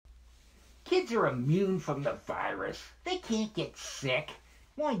kids are immune from the virus. They can't get sick.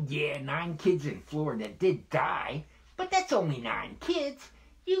 Why, yeah, 9 kids in Florida did die, but that's only 9 kids.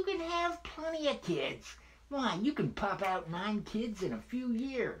 You can have plenty of kids. Why, you can pop out 9 kids in a few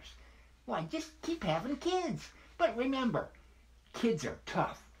years. Why, just keep having kids. But remember, kids are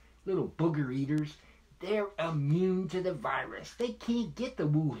tough. Little booger eaters. They're immune to the virus. They can't get the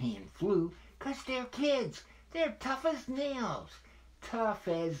Wuhan flu because they're kids. They're tough as nails. Tough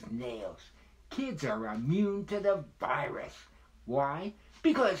as nails. Kids are immune to the virus. Why?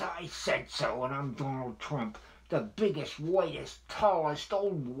 Because I said so, and I'm Donald Trump, the biggest, whitest, tallest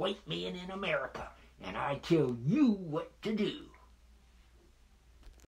old white man in America, and I tell you what to do.